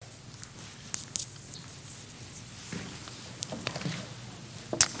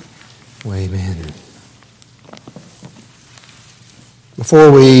Amen.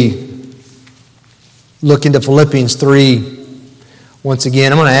 Before we look into Philippians 3, once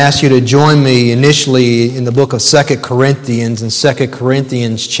again, I'm going to ask you to join me initially in the book of 2 Corinthians, in 2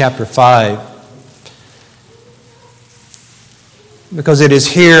 Corinthians chapter 5. Because it is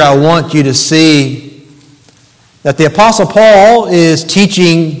here I want you to see that the Apostle Paul is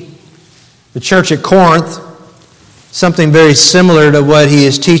teaching the church at Corinth something very similar to what he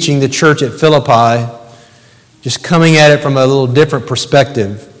is teaching the church at Philippi, just coming at it from a little different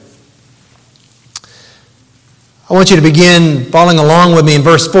perspective. I want you to begin following along with me in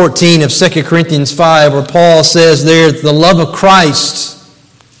verse 14 of 2 Corinthians 5, where Paul says there, the love of Christ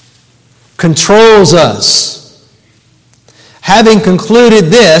controls us, having concluded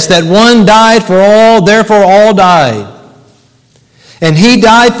this, that one died for all, therefore all died. And he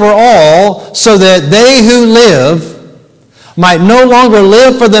died for all, so that they who live might no longer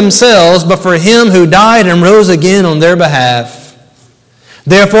live for themselves, but for him who died and rose again on their behalf.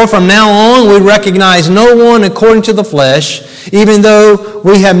 Therefore, from now on, we recognize no one according to the flesh, even though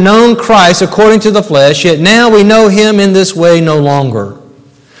we have known Christ according to the flesh, yet now we know him in this way no longer.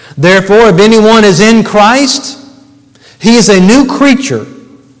 Therefore, if anyone is in Christ, he is a new creature.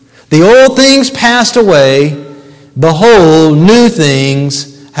 The old things passed away. Behold, new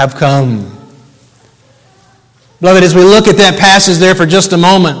things have come. Beloved, as we look at that passage there for just a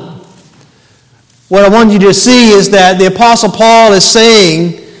moment, what I want you to see is that the Apostle Paul is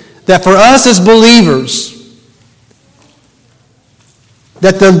saying that for us as believers,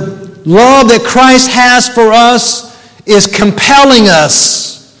 that the love that Christ has for us is compelling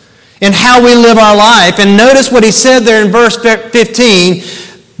us in how we live our life. And notice what he said there in verse 15,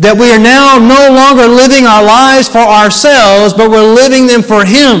 that we are now no longer living our lives for ourselves, but we're living them for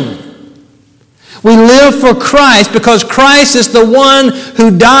him. We live for Christ because Christ is the one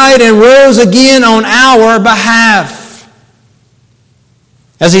who died and rose again on our behalf.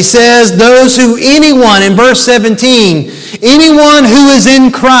 As he says, anyone, in verse 17, anyone who is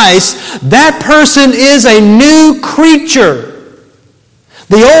in Christ, that person is a new creature.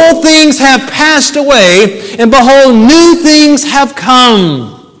 The old things have passed away, and behold, new things have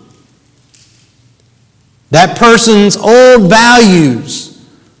come. That person's old values,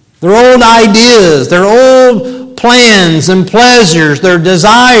 their old ideas, their old plans and pleasures, their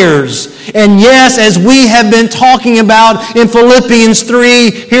desires. And yes, as we have been talking about in Philippians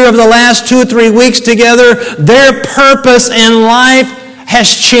 3, here over the last 2 or 3 weeks together, their purpose in life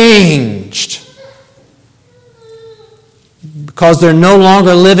has changed. Because they're no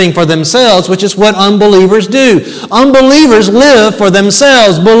longer living for themselves, which is what unbelievers do. Unbelievers live for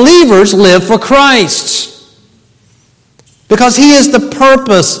themselves. Believers live for Christ. Because he is the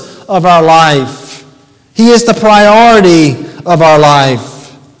purpose of our life. He is the priority of our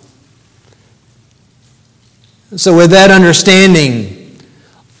life. So with that understanding,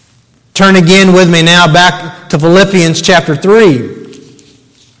 turn again with me now back to Philippians chapter 3.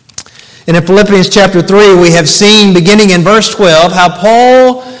 And in Philippians chapter 3, we have seen, beginning in verse 12, how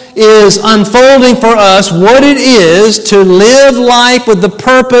Paul is unfolding for us what it is to live life with the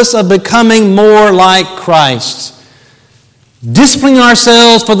purpose of becoming more like Christ. Disciplining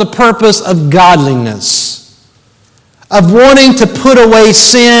ourselves for the purpose of godliness, of wanting to put away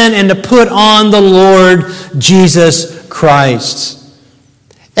sin and to put on the Lord Jesus Christ.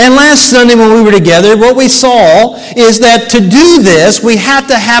 And last Sunday when we were together, what we saw is that to do this, we have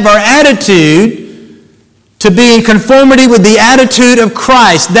to have our attitude to be in conformity with the attitude of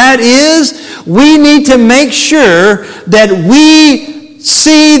Christ. That is, we need to make sure that we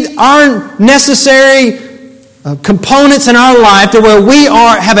see our necessary components in our life to where we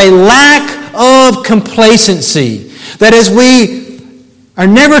have a lack of complacency. That is, we are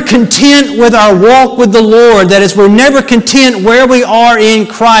never content with our walk with the Lord. That is, we're never content where we are in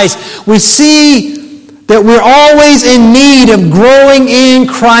Christ. We see that we're always in need of growing in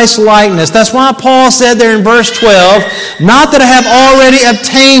Christ's likeness. That's why Paul said there in verse 12, not that I have already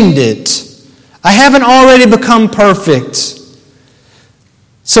obtained it. I haven't already become perfect.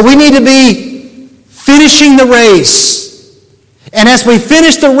 So we need to be finishing the race. And as we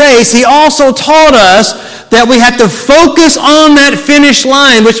finish the race, he also taught us that we have to focus on that finish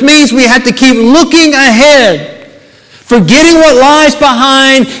line, which means we have to keep looking ahead, forgetting what lies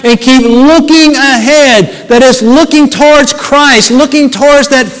behind, and keep looking ahead. That is, looking towards Christ, looking towards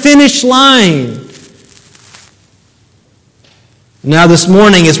that finish line. Now this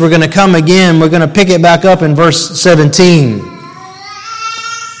morning, as we're going to come again, we're going to pick it back up in verse 17.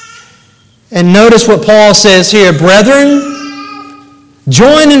 And notice what Paul says here. Brethren,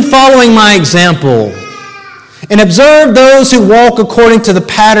 join in following my example, and observe those who walk according to the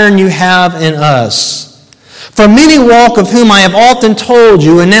pattern you have in us. For many walk, of whom I have often told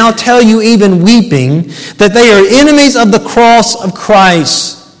you, and now tell you even weeping, that they are enemies of the cross of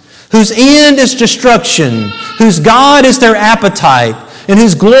Christ, whose end is destruction, whose God is their appetite, and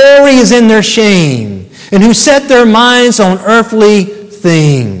whose glory is in their shame, and who set their minds on earthly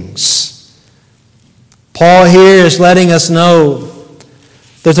things. Paul here is letting us know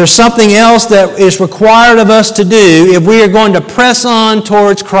that there's something else that is required of us to do if we are going to press on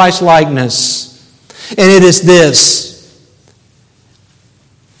towards Christ-likeness. And it is this: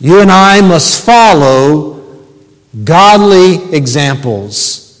 you and I must follow godly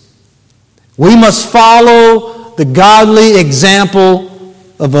examples. We must follow the godly example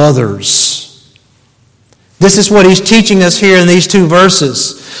of others. This is what he's teaching us here in these two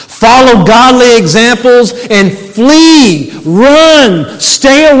verses. Follow godly examples and flee, run,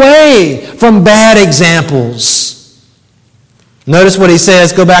 stay away from bad examples. Notice what he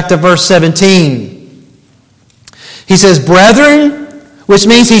says. Go back to verse 17. He says, brethren, which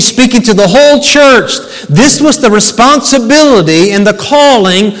means he's speaking to the whole church. This was the responsibility and the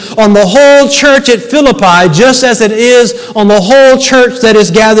calling on the whole church at Philippi, just as it is on the whole church that is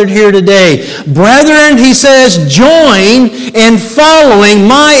gathered here today. Brethren, he says, join in following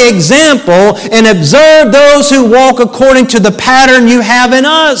my example and observe those who walk according to the pattern you have in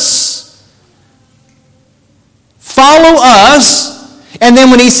us. Follow us. And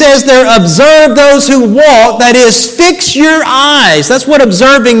then when he says there, observe those who walk, that is, fix your eyes. That's what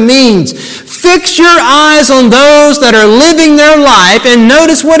observing means. Fix your eyes on those that are living their life. And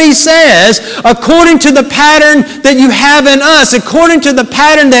notice what he says, according to the pattern that you have in us, according to the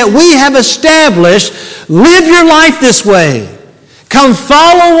pattern that we have established, live your life this way. Come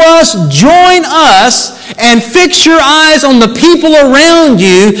follow us, join us, and fix your eyes on the people around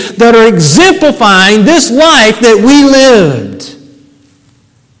you that are exemplifying this life that we lived.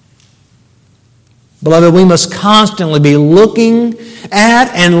 Beloved, we must constantly be looking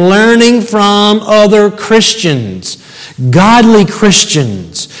at and learning from other Christians, godly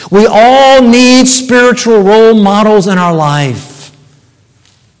Christians. We all need spiritual role models in our life.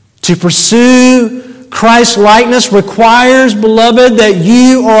 To pursue Christ-likeness requires, beloved, that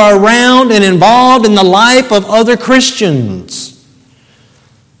you are around and involved in the life of other Christians.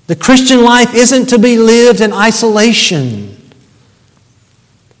 The Christian life isn't to be lived in isolation.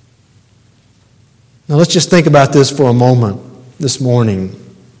 Now let's just think about this for a moment this morning.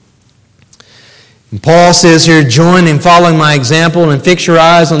 And Paul says here, join in following my example and fix your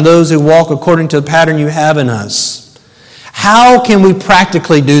eyes on those who walk according to the pattern you have in us. How can we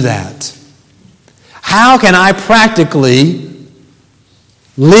practically do that? How can I practically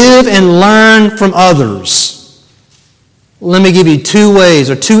live and learn from others? Let me give you two ways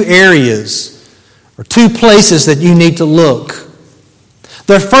or two areas or two places that you need to look.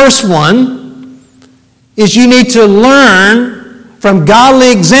 The first one is you need to learn from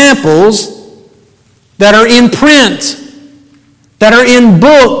godly examples that are in print, that are in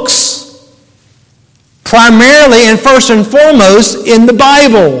books, primarily and first and foremost in the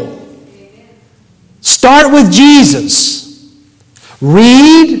Bible. Start with Jesus.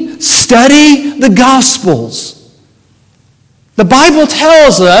 Read, study the Gospels. The Bible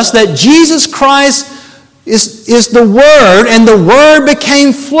tells us that Jesus Christ is the Word, and the Word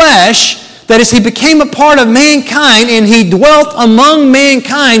became flesh. That is, He became a part of mankind, and He dwelt among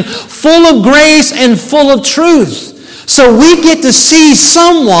mankind full of grace and full of truth. So we get to see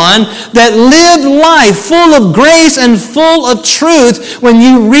someone that lived life full of grace and full of truth. When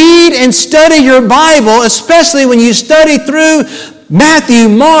you read and study your Bible, especially when you study through Matthew,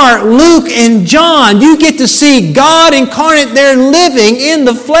 Mark, Luke, and John, you get to see God incarnate there living in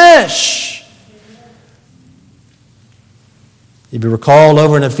the flesh. If you recall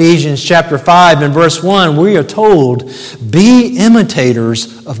over in Ephesians chapter 5 and verse 1, we are told, be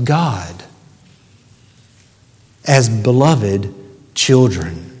imitators of God as beloved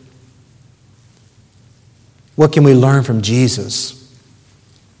children. What can we learn from Jesus?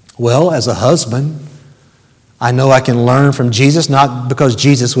 Well, as a husband, I know I can learn from Jesus, not because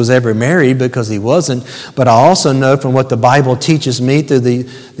Jesus was ever married, because He wasn't, but I also know from what the Bible teaches me through the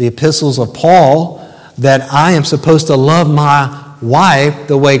epistles of Paul, that I am supposed to love my wife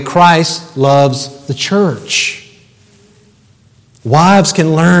the way Christ loves the church. Wives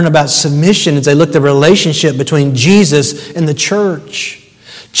can learn about submission as they look at the relationship between Jesus and the church.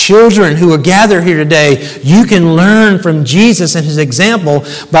 Children who are gathered here today, you can learn from Jesus and his example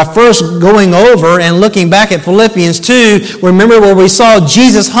by first going over and looking back at Philippians 2. Remember where we saw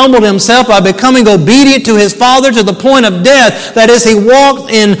Jesus humbled himself by becoming obedient to his Father to the point of death. That is, he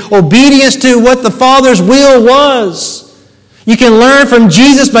walked in obedience to what the Father's will was. You can learn from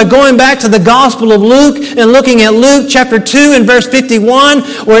Jesus by going back to the Gospel of Luke and looking at Luke chapter 2 and verse 51,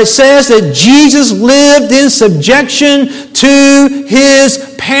 where it says that Jesus lived in subjection to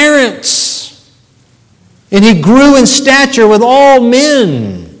his parents. And he grew in stature with all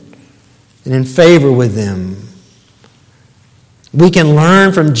men and in favor with them. We can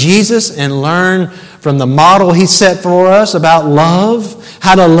learn from Jesus and learn from the model he set for us about love,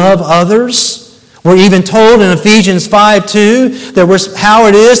 how to love others. We're even told in Ephesians 5:2 that how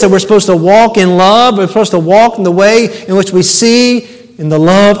it is that we're supposed to walk in love. We're supposed to walk in the way in which we see in the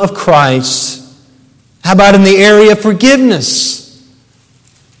love of Christ. How about in the area of forgiveness?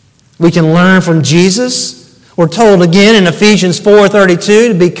 We can learn from Jesus. We're told again in Ephesians 4:32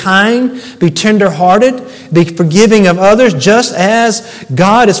 to be kind, be tender-hearted, be forgiving of others just as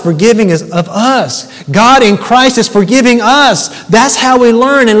God is forgiving of us. God in Christ is forgiving us. That's how we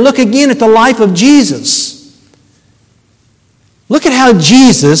learn. And look again at the life of Jesus. Look at how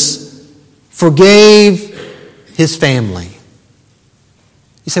Jesus forgave his family.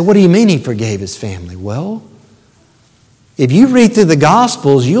 You say, what do you mean he forgave his family? Well, if you read through the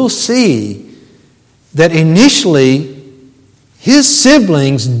Gospels, you'll see that initially his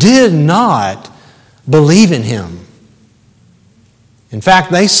siblings did not believe in him. In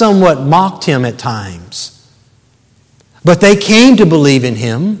fact, they somewhat mocked him at times. But they came to believe in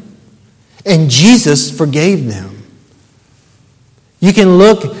him, and Jesus forgave them. You can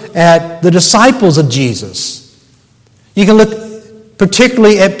look at the disciples of Jesus. You can look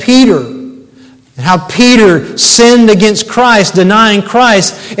particularly at Peter, and how Peter sinned against Christ, denying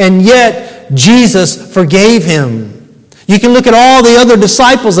Christ, and yet Jesus forgave him. You can look at all the other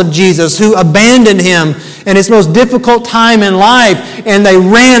disciples of Jesus who abandoned him in his most difficult time in life, and they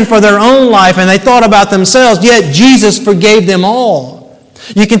ran for their own life and they thought about themselves, yet Jesus forgave them all.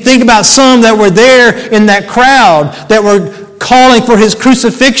 You can think about some that were there in that crowd that were calling for his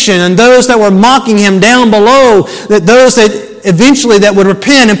crucifixion, and those that were mocking him down below, that those that eventually that would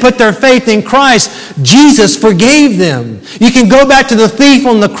repent and put their faith in Christ, Jesus forgave them. You can go back to the thief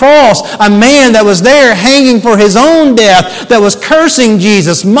on the cross, a man that was there hanging for his own death, that was cursing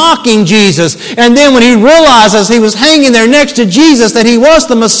Jesus, mocking Jesus. And then when he realized as he was hanging there next to Jesus that he was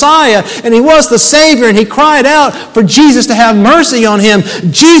the Messiah and he was the Savior, and he cried out for Jesus to have mercy on him,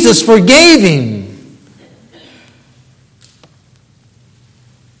 Jesus forgave him.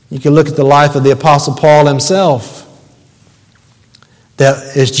 You can look at the life of the Apostle Paul himself.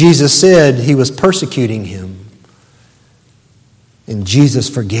 That, as Jesus said, he was persecuting him. And Jesus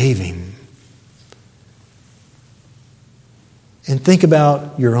forgave him. And think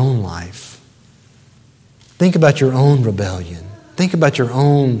about your own life. Think about your own rebellion. Think about your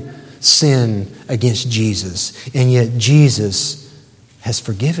own sin against Jesus. And yet Jesus has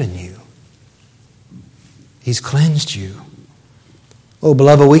forgiven you. He's cleansed you. Oh,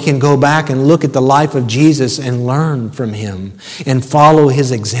 beloved, we can go back and look at the life of Jesus and learn from him and follow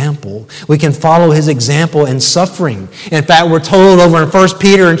his example. We can follow his example in suffering. In fact, we're told over in 1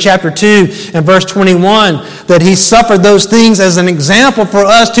 Peter in chapter 2 and verse 21 that he suffered those things as an example for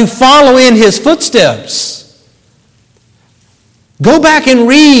us to follow in his footsteps. Go back and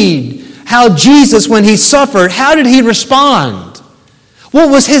read how Jesus, when he suffered, how did he respond? What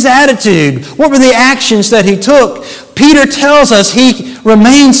was his attitude? What were the actions that he took? Peter tells us he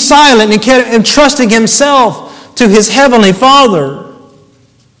remained silent and kept entrusting himself to his heavenly Father.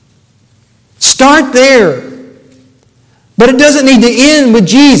 Start there. But it doesn't need to end with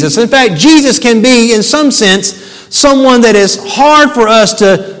Jesus. In fact, Jesus can be, in some sense, someone that is hard for us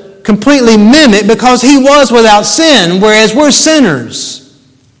to completely mimic because he was without sin, whereas we're sinners.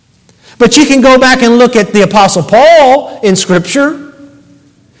 But you can go back and look at the Apostle Paul in Scripture.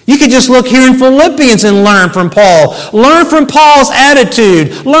 You could just look here in Philippians and learn from Paul. Learn from Paul's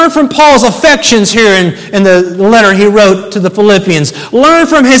attitude. Learn from Paul's affections here in the letter he wrote to the Philippians. Learn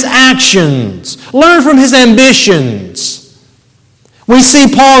from his actions. Learn from his ambitions. We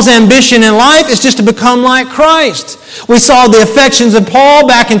see Paul's ambition in life is just to become like Christ. We saw the affections of Paul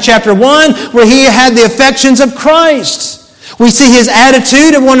back in chapter 1 where he had the affections of Christ. We see his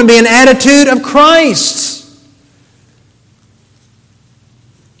attitude of wanting to be an attitude of Christ.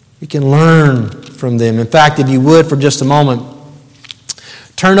 We can learn from them. In fact, if you would, for just a moment,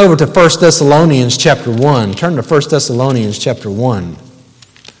 turn over to 1 Thessalonians chapter 1. Turn to 1 Thessalonians chapter 1.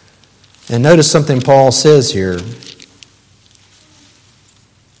 And notice something Paul says here.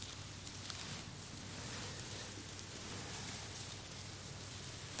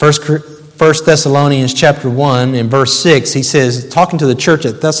 1 Thessalonians chapter 1 and verse 6, he says, talking to the church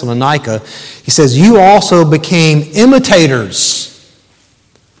at Thessalonica, he says, you also became imitators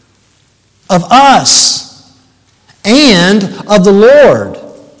of us and of the Lord,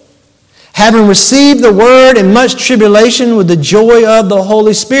 having received the word in much tribulation with the joy of the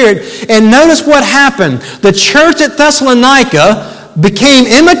Holy Spirit. And notice what happened. The church at Thessalonica became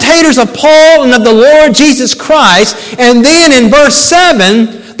imitators of Paul and of the Lord Jesus Christ. And then in verse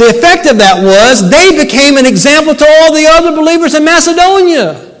 7, the effect of that was they became an example to all the other believers in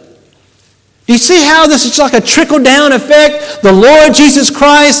Macedonia. Do you see how this is like a trickle-down effect? The Lord Jesus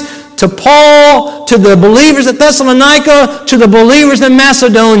Christ to Paul, to the believers at Thessalonica, to the believers in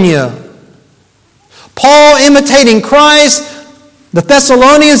Macedonia. Paul imitating Christ, the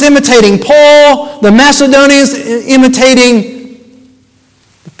Thessalonians imitating Paul, the Macedonians imitating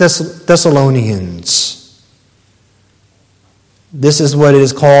the Thessalonians. This is what it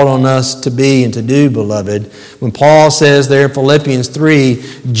is called on us to be and to do, beloved. When Paul says there in Philippians 3,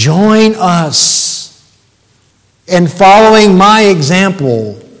 join us in following my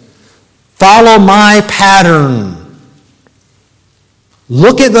example. Follow my pattern.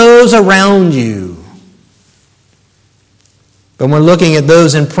 Look at those around you. But when looking at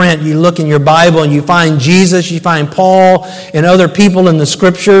those in print, you look in your Bible and you find Jesus, you find Paul and other people in the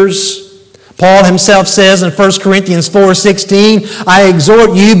Scriptures. Paul himself says in 1 Corinthians 4:16, I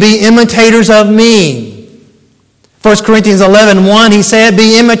exhort you, be imitators of me. 1 Corinthians 11:1, he said,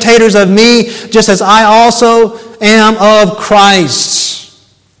 be imitators of me, just as I also am of Christ.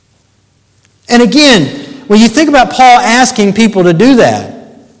 And again, when you think about Paul asking people to do that,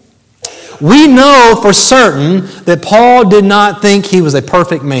 we know for certain that Paul did not think he was a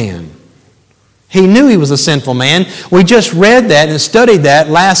perfect man. He knew he was a sinful man. We just read that and studied that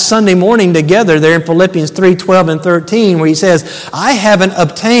last Sunday morning together there in Philippians 3:12 and 13, where he says, I haven't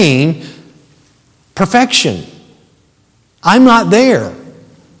obtained perfection. I'm not there.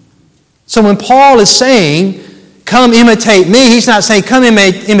 So when Paul is saying, come imitate me, he's not saying, come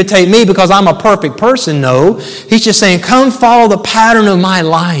imitate me because I'm a perfect person. No, he's just saying, come follow the pattern of my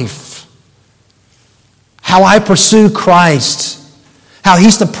life. How I pursue Christ. How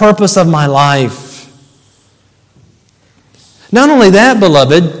He's the purpose of my life. Not only that,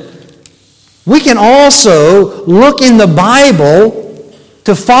 beloved, we can also look in the Bible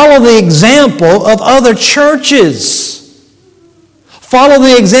to follow the example of other churches. Follow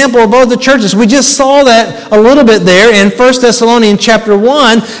the example of other churches. We just saw that a little bit there in 1 Thessalonians chapter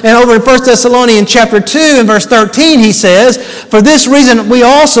 1. And over in 1 Thessalonians chapter 2 and verse 13 he says, for this reason we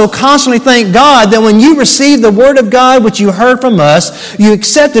also constantly thank God that when you received the word of God which you heard from us, you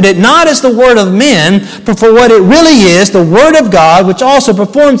accepted it not as the word of men, but for what it really is, the word of God, which also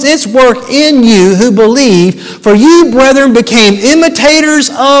performs its work in you who believe. For you, brethren, became imitators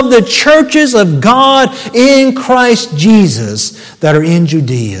of the churches of God in Christ Jesus that are in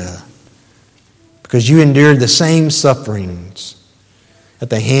Judea, because you endured the same sufferings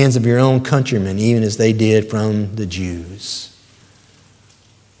at the hands of your own countrymen, even as they did from the Jews.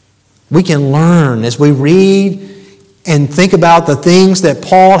 We can learn as we read and think about the things that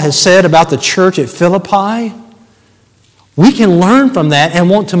Paul has said about the church at Philippi. We can learn from that and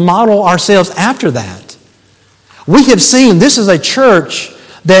want to model ourselves after that. We have seen this is a church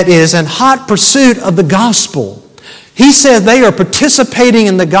that is in hot pursuit of the gospel. He said they are participating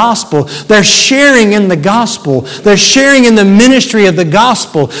in the gospel. They're sharing in the gospel. They're sharing in the ministry of the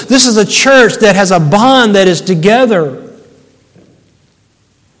gospel. This is a church that has a bond that is together.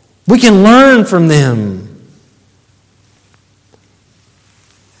 We can learn from them.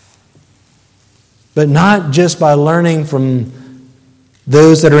 But not just by learning from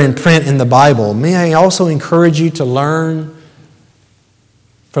those that are in print in the Bible. May I also encourage you to learn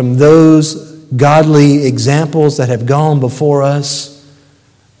from those godly examples that have gone before us,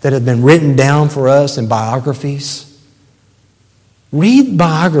 that have been written down for us in biographies. Read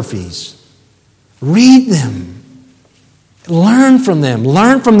biographies. Read them. Learn from them.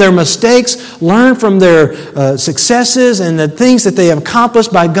 Learn from their mistakes. Learn from their successes and the things that they have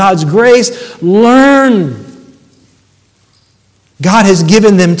accomplished by God's grace. Learn. God has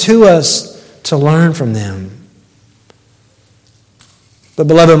given them to us to learn from them. But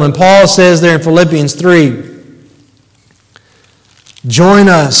beloved, when Paul says there in Philippians 3, join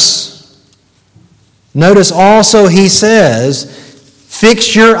us. Notice also he says,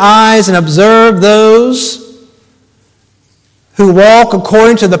 fix your eyes and observe those who walk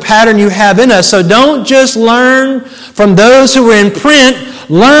according to the pattern you have in us. So don't just learn from those who are in print.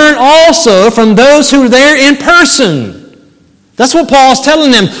 Learn also from those who are there in person. That's what Paul's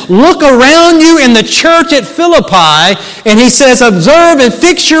telling them. Look around you in the church at Philippi, and he says, observe and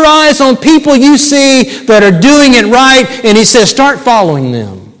fix your eyes on people you see that are doing it right, and he says, start following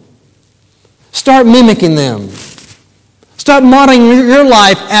them. Start mimicking them. Start modeling your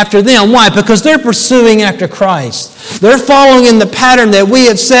life after them. Why? Because they're pursuing after Christ. They're following in the pattern that we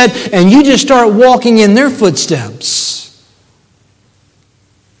have set, and you just start walking in their footsteps.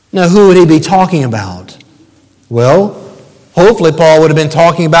 Now, who would he be talking about? Well, hopefully Paul would have been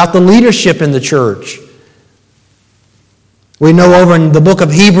talking about the leadership in the church. We know over in the book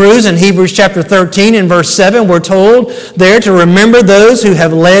of Hebrews, in Hebrews chapter 13 and verse 7, we're told there to remember those who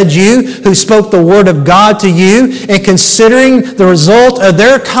have led you, who spoke the word of God to you, and considering the result of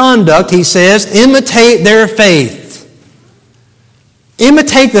their conduct, he says, imitate their faith.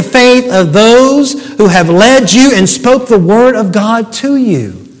 Imitate the faith of those who have led you and spoke the word of God to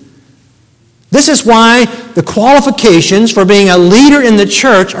you. This is why the qualifications for being a leader in the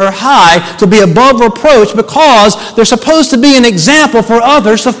church are high, to be above reproach, because they're supposed to be an example for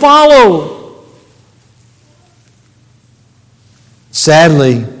others to follow.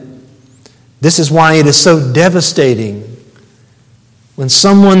 Sadly, this is why it is so devastating when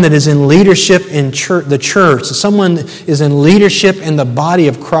someone that is in leadership in the church, someone is in leadership in the body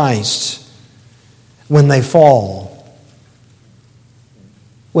of Christ, when they fall.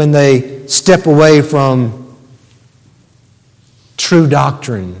 When they step away from true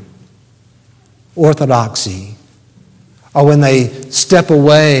doctrine, orthodoxy, or when they step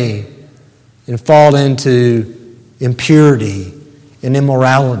away and fall into impurity and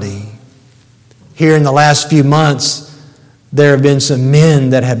immorality. Here in the last few months, there have been some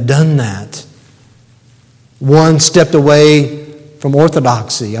men that have done that. One stepped away from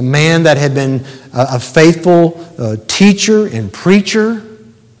orthodoxy, a man that had been a faithful teacher and preacher,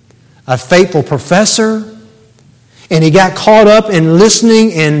 a faithful professor, and he got caught up in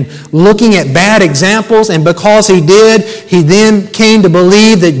listening and looking at bad examples, and because he did, he then came to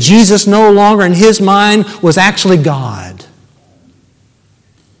believe that Jesus no longer in his mind was actually God.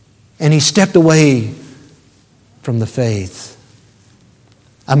 And he stepped away from the faith.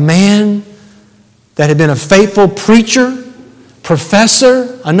 A man that had been a faithful preacher,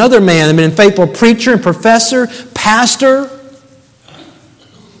 professor, another man that had been a faithful preacher and professor, pastor,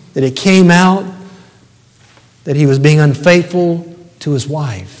 that it came out that he was being unfaithful to his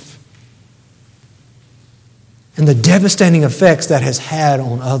wife. And the devastating effects that has had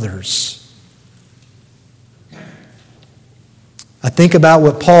on others. I think about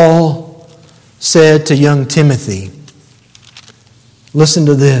what Paul said to young Timothy. Listen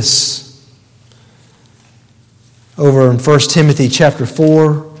to this. Over in 1 Timothy chapter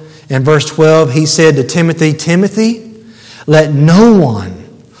 4 and verse 12, he said to Timothy, Timothy, let no one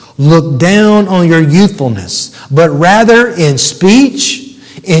look down on your youthfulness, but rather in speech,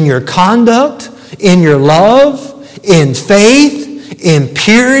 in your conduct, in your love, in faith, in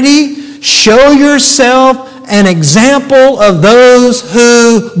purity, show yourself an example of those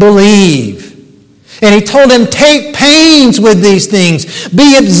who believe. And he told him, take pains with these things.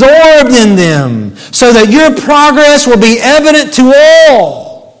 Be absorbed in them, so that your progress will be evident to all.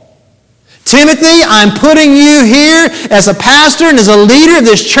 Timothy, I'm putting you here as a pastor and as a leader of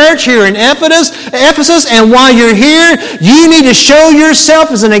this church here in Ephesus, and while you're here, you need to show yourself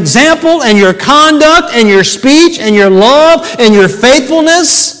as an example in your conduct and your speech and your love and your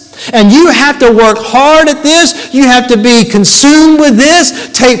faithfulness. And you have to work hard at this. You have to be consumed with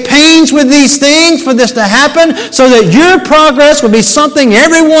this. Take pains with these things for this to happen, so that your progress will be something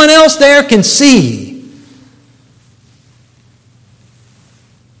everyone else there can see.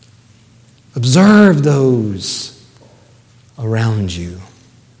 Observe those around you.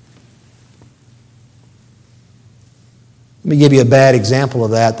 Let me give you a bad example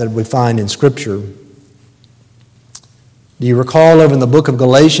of that we find in Scripture. Do you recall over in the book of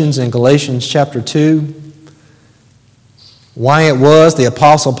Galatians, in Galatians chapter 2, why it was the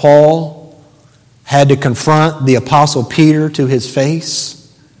Apostle Paul had to confront the Apostle Peter to his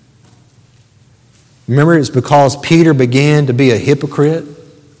face? Remember, it's because Peter began to be a hypocrite,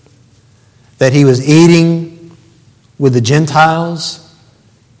 that he was eating with the Gentiles.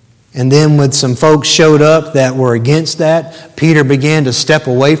 And then when some folks showed up that were against that, Peter began to step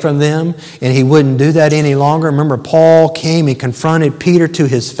away from them, and he wouldn't do that any longer. Remember, Paul came and confronted Peter to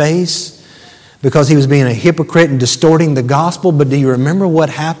his face because he was being a hypocrite and distorting the gospel. But do you remember what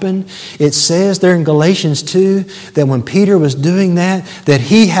happened? It says there in Galatians 2 that when Peter was doing that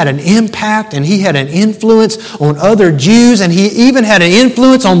he had an impact and he had an influence on other Jews, and he even had an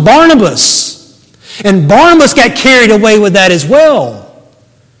influence on Barnabas. And Barnabas got carried away with that as well.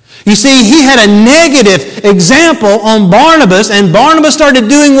 You see, he had a negative example on Barnabas, and Barnabas started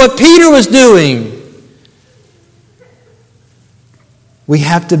doing what Peter was doing. We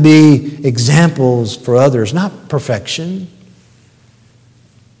have to be examples for others, not perfection.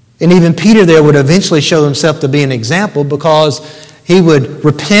 And even Peter there would eventually show himself to be an example because he would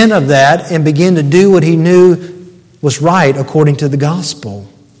repent of that and begin to do what he knew was right according to the gospel.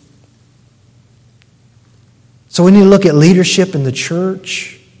 So we need to look at leadership in the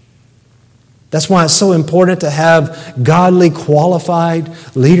church. That's why it's so important to have godly, qualified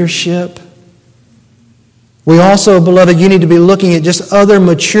leadership. We also, beloved, you need to be looking at just other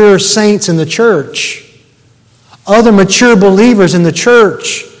mature saints in the church, other mature believers in the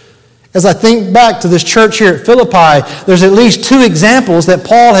church. As I think back to this church here at Philippi, there's at least two examples that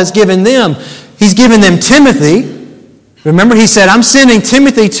Paul has given them. He's given them Timothy. Remember, he said, I'm sending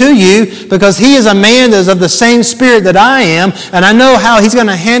Timothy to you because he is a man that is of the same spirit that I am, and I know how he's going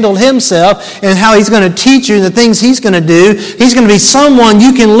to handle himself and how he's going to teach you the things he's going to do. He's going to be someone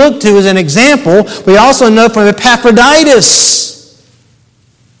you can look to as an example. We also know from Epaphroditus.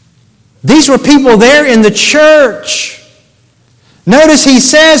 These were people there in the church. Notice he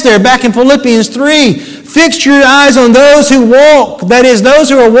says there back in Philippians 3, fix your eyes on those who walk, that is, those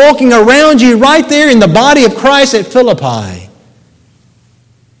who are walking around you right there in the body of Christ at Philippi.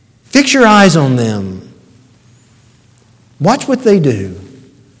 Fix your eyes on them. Watch what they do.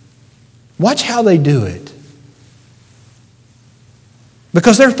 Watch how they do it.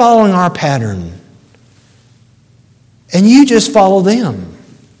 Because they're following our pattern. And you just follow them.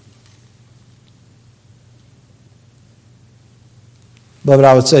 But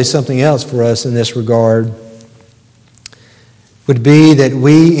I would say something else for us in this regard would be that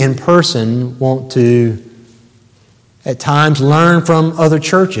we in person want to at times learn from other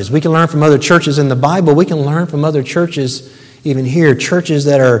churches. We can learn from other churches in the Bible. We can learn from other churches even here, churches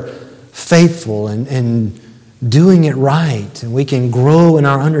that are faithful and doing it right. And we can grow in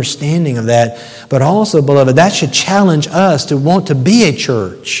our understanding of that. But also, beloved, that should challenge us to want to be a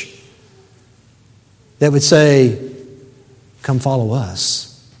church that would say, come follow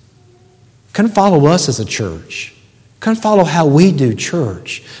us. Come follow us as a church. Come follow how we do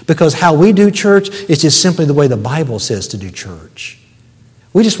church. Because how we do church is just simply the way the Bible says to do church.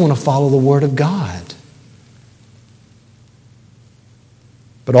 We just want to follow the Word of God.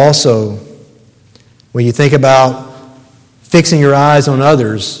 But also, when you think about fixing your eyes on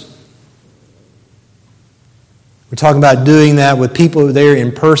others, we're talking about doing that with people there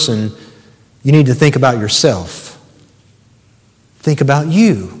in person. You need to think about yourself. Think about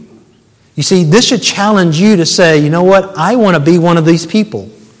you. You see, this should challenge you to say, you know what? I want to be one of these people.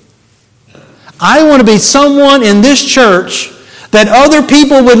 I want to be someone in this church that other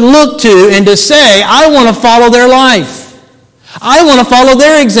people would look to and to say, I want to follow their life. I want to follow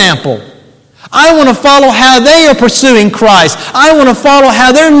their example. I want to follow how they are pursuing Christ. I want to follow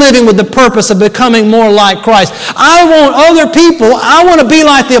how they're living with the purpose of becoming more like Christ. I want other people, I want to be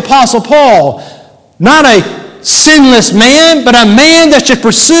like the Apostle Paul. Not a sinless man, but a man that's just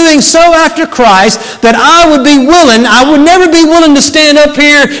pursuing so after Christ that I would never be willing to stand up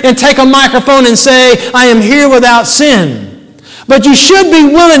here and take a microphone and say, I am here without sin. But you should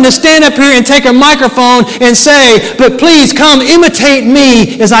be willing to stand up here and take a microphone and say, but please come imitate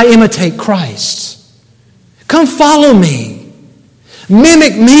me as I imitate Christ. Come follow me.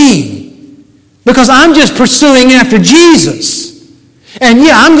 Mimic me. Because I'm just pursuing after Jesus. And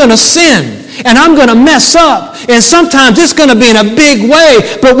yeah, I'm going to sin. And I'm going to mess up. And sometimes it's going to be in a big way.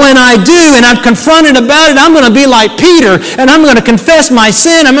 But when I do and I'm confronted about it, I'm going to be like Peter. And I'm going to confess my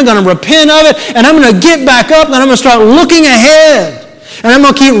sin. I'm going to repent of it. And I'm going to get back up and I'm going to start looking ahead. And I'm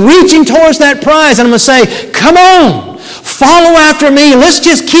going to keep reaching towards that prize. And I'm going to say, come on, follow after me. Let's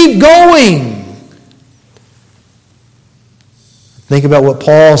just keep going. Think about what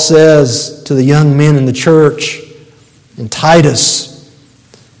Paul says to the young men in the church in Titus.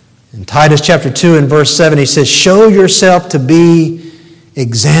 In Titus chapter 2 and verse 7, he says, show yourself to be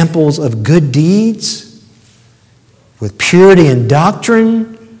examples of good deeds, with purity in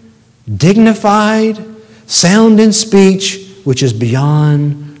doctrine, dignified, sound in speech, which is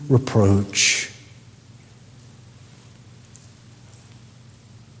beyond reproach.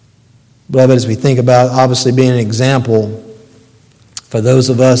 Beloved, as we think about obviously being an example for those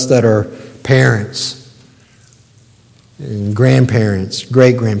of us that are parents, and grandparents,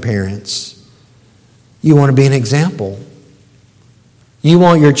 great-grandparents, you want to be an example. You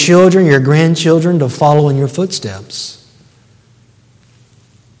want your children, your grandchildren to follow in your footsteps.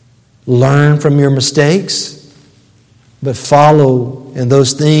 Learn from your mistakes, but follow in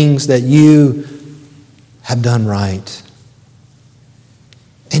those things that you have done right.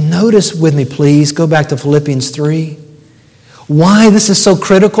 And notice with me, please, go back to Philippians 3, why this is so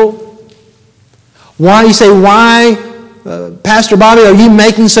critical. Why, you say, why, Pastor Bobby, are you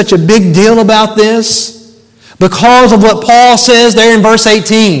making such a big deal about this? Because of what Paul says there in verse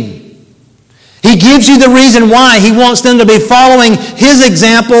 18. He gives you the reason why. He wants them to be following his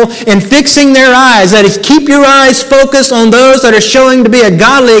example and fixing their eyes. That is, keep your eyes focused on those that are showing to be a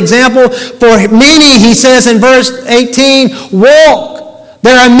godly example. For many, he says in verse 18, walk.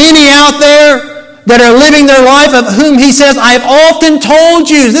 There are many out there that are living their life of whom he says, I've often told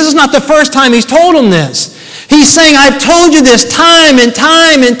you. This is not the first time he's told them this. He's saying, I've told you this time and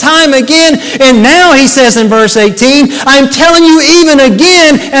time and time again. And now he says in verse 18, I'm telling you even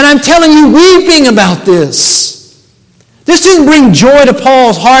again, and I'm telling you weeping about this. This didn't bring joy to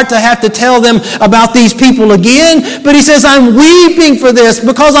Paul's heart to have to tell them about these people again. But he says, I'm weeping for this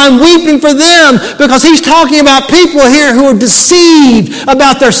because I'm weeping for them. Because he's talking about people here who are deceived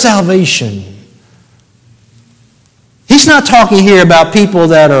about their salvation. He's not talking here about people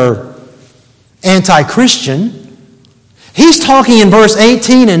that are anti-Christian. He's talking in verse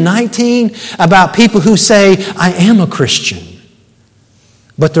 18 and 19 about people who say, I am a Christian.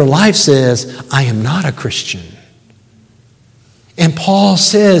 But their life says, I am not a Christian. And Paul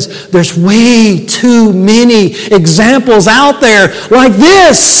says, there's way too many examples out there like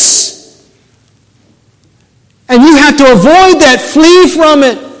this. And you have to avoid that, flee from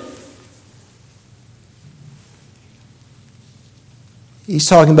it. He's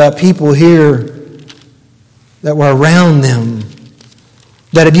talking about people here that were around them,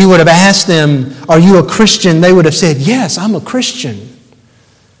 that if you would have asked them, are you a Christian? They would have said, yes, I'm a Christian.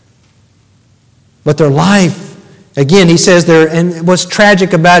 But their life, again, he says there, and what's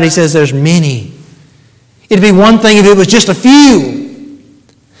tragic about it, he says there's many. It'd be one thing if it was just a few.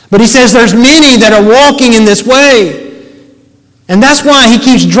 But he says there's many that are walking in this way. And that's why he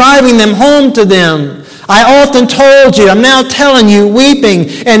keeps driving them home to them. I often told you, I'm now telling you, weeping.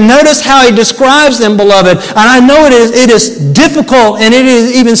 And notice how he describes them, beloved. And I know it is difficult and it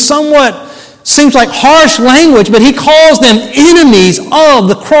is even somewhat, seems like harsh language, but he calls them enemies of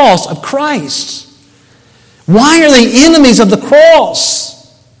the cross of Christ. Why are they enemies of the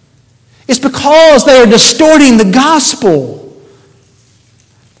cross? It's because they are distorting the gospel.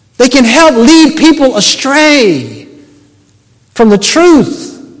 They can help lead people astray from the truth.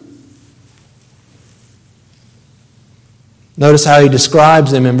 Notice how he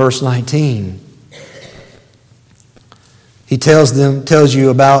describes them in verse 19. He tells you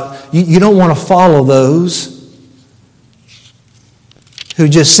about, you don't want to follow those who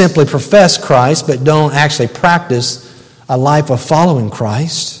just simply profess Christ but don't actually practice a life of following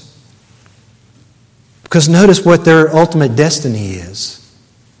Christ. Because notice what their ultimate destiny is.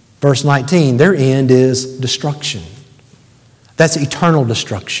 Verse 19, their end is destruction. That's eternal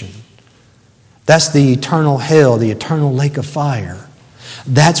destruction. That's the eternal hell, the eternal lake of fire.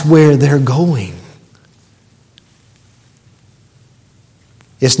 That's where they're going.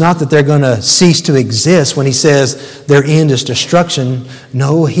 It's not that they're going to cease to exist when he says their end is destruction.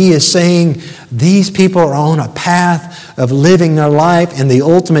 No, he is saying these people are on a path of living their life, and the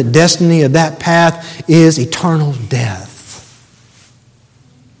ultimate destiny of that path is eternal death.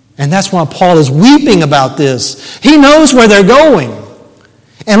 And that's why Paul is weeping about this. He knows where they're going.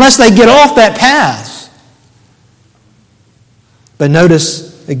 Unless they get off that path. But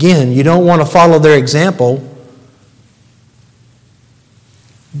notice, again, you don't want to follow their example.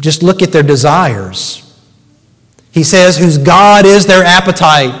 Just look at their desires. He says, whose God is their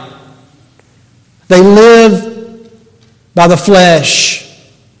appetite. They live by the flesh.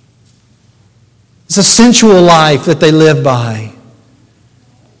 It's a sensual life that they live by.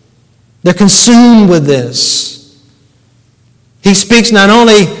 They're consumed with this. He speaks not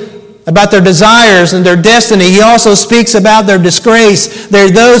only about their desires and their destiny, he also speaks about their disgrace.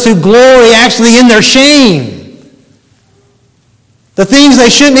 They're those who glory actually in their shame. The things they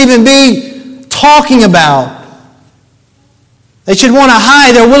shouldn't even be talking about. They should want to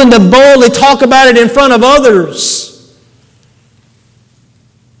hide. They're willing to boldly talk about it in front of others.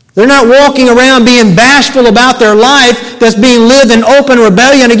 They're not walking around being bashful about their life that's being lived in open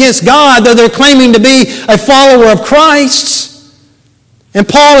rebellion against God, though they're claiming to be a follower of Christ. And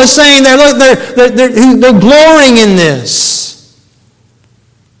Paul is saying they're glorying in this.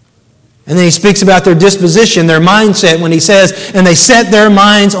 And then he speaks about their disposition, their mindset, when he says, and they set their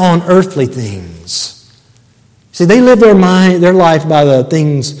minds on earthly things. See, they live their life by the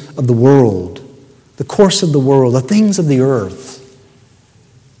things of the world, the course of the world, the things of the earth.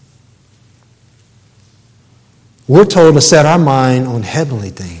 We're told to set our mind on heavenly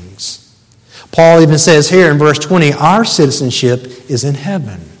things. Paul even says here in verse 20, our citizenship is in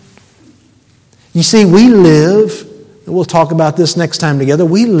heaven. You see, we live, and we'll talk about this next time together,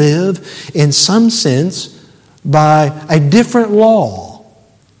 we live in some sense by a different law.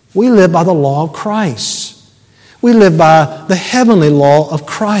 We live by the law of Christ. We live by the heavenly law of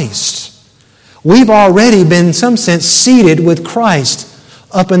Christ. We've already been, in some sense, seated with Christ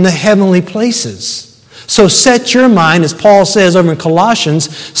up in the heavenly places. So set your mind, as Paul says over in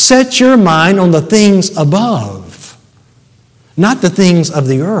Colossians, set your mind on the things above, not the things of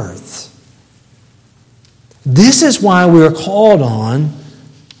the earth. This is why we are called on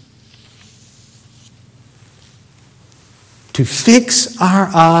to fix our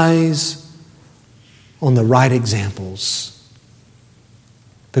eyes on the right examples.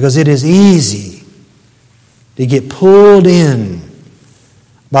 Because it is easy to get pulled in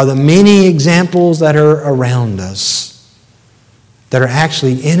by the many examples that are around us that are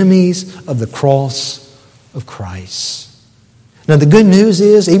actually enemies of the cross of Christ. Now the good news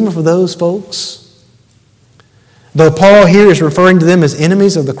is, even for those folks, though Paul here is referring to them as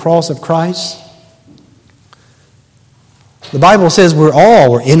enemies of the cross of Christ, the Bible says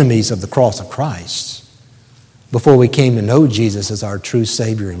we're enemies of the cross of Christ before we came to know Jesus as our true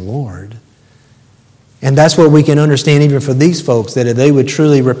Savior and Lord. And that's what we can understand even for these folks, that if they would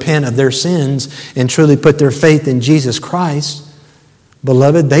truly repent of their sins and truly put their faith in Jesus Christ,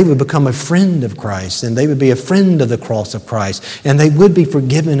 beloved, they would become a friend of Christ, and they would be a friend of the cross of Christ, and they would be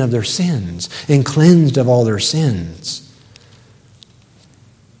forgiven of their sins and cleansed of all their sins.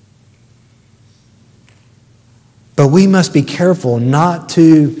 But we must be careful not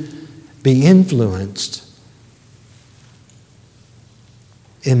to be influenced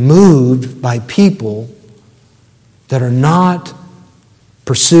and moved by people that are not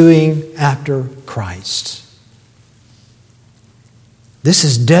pursuing after Christ. This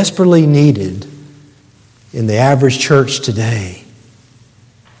is desperately needed in the average church today.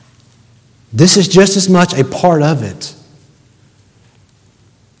 This is just as much a part of it.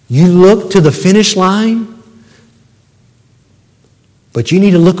 You look to the finish line, but you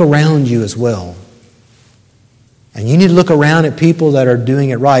need to look around you as well. And you need to look around at people that are doing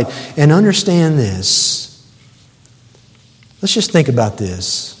it right. And understand this. Let's just think about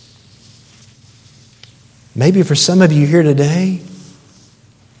this. Maybe for some of you here today,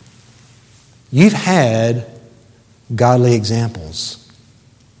 you've had godly examples.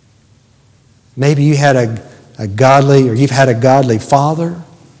 Maybe you had a godly, or you've had a godly father,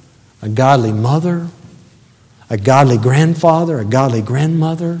 a godly mother, a godly grandfather, a godly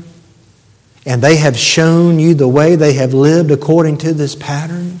grandmother. And they have shown you the way they have lived according to this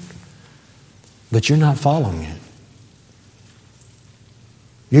pattern, but you're not following it.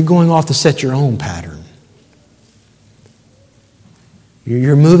 You're going off to set your own pattern.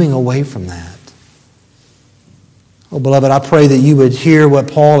 You're moving away from that. Oh, beloved, I pray that you would hear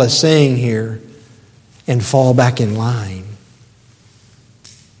what Paul is saying here and fall back in line.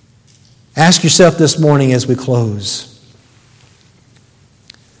 Ask yourself this morning as we close.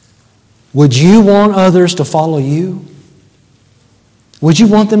 Would you want others to follow you? Would you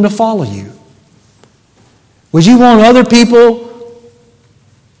want them to follow you? Would you want other people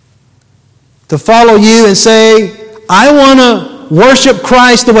to follow you and say, I want to worship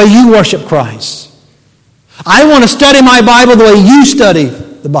Christ the way you worship Christ. I want to study my Bible the way you study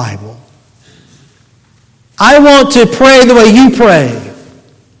the Bible. I want to pray the way you pray.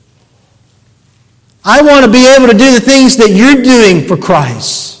 I want to be able to do the things that you're doing for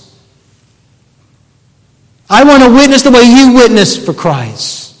Christ. I want to witness the way you witness for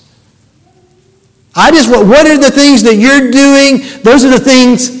Christ. What are the things that you're doing? Those are the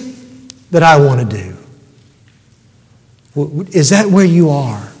things that I want to do. Is that where you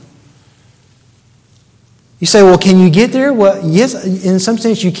are? You say, well, can you get there? Well, yes, in some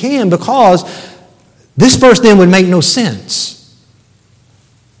sense you can, because this verse then would make no sense.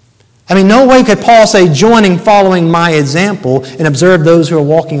 I mean, no way could Paul say, joining, following my example, and observe those who are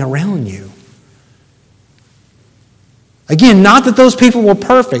walking around you. Again, not that those people were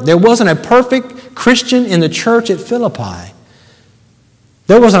perfect. There wasn't a perfect Christian in the church at Philippi.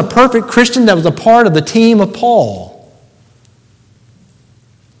 There wasn't a perfect Christian that was a part of the team of Paul.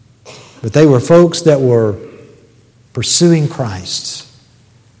 But they were folks that were pursuing Christ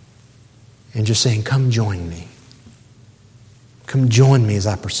and just saying, come join me. Come join me as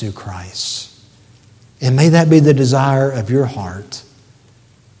I pursue Christ. And may that be the desire of your heart,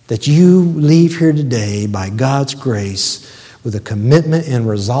 that you leave here today by God's grace with a commitment and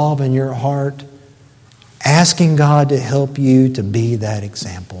resolve in your heart, asking God to help you to be that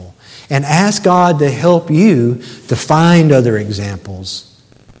example. And ask God to help you to find other examples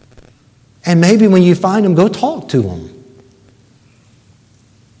And maybe when you find them, go talk to them.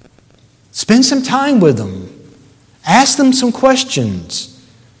 Spend some time with them. Ask them some questions.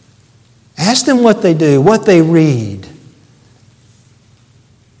 Ask them what they do, what they read.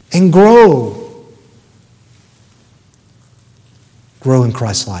 And grow. Grow in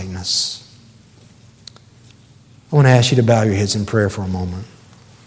Christ-likeness. I want to ask you to bow your heads in prayer for a moment.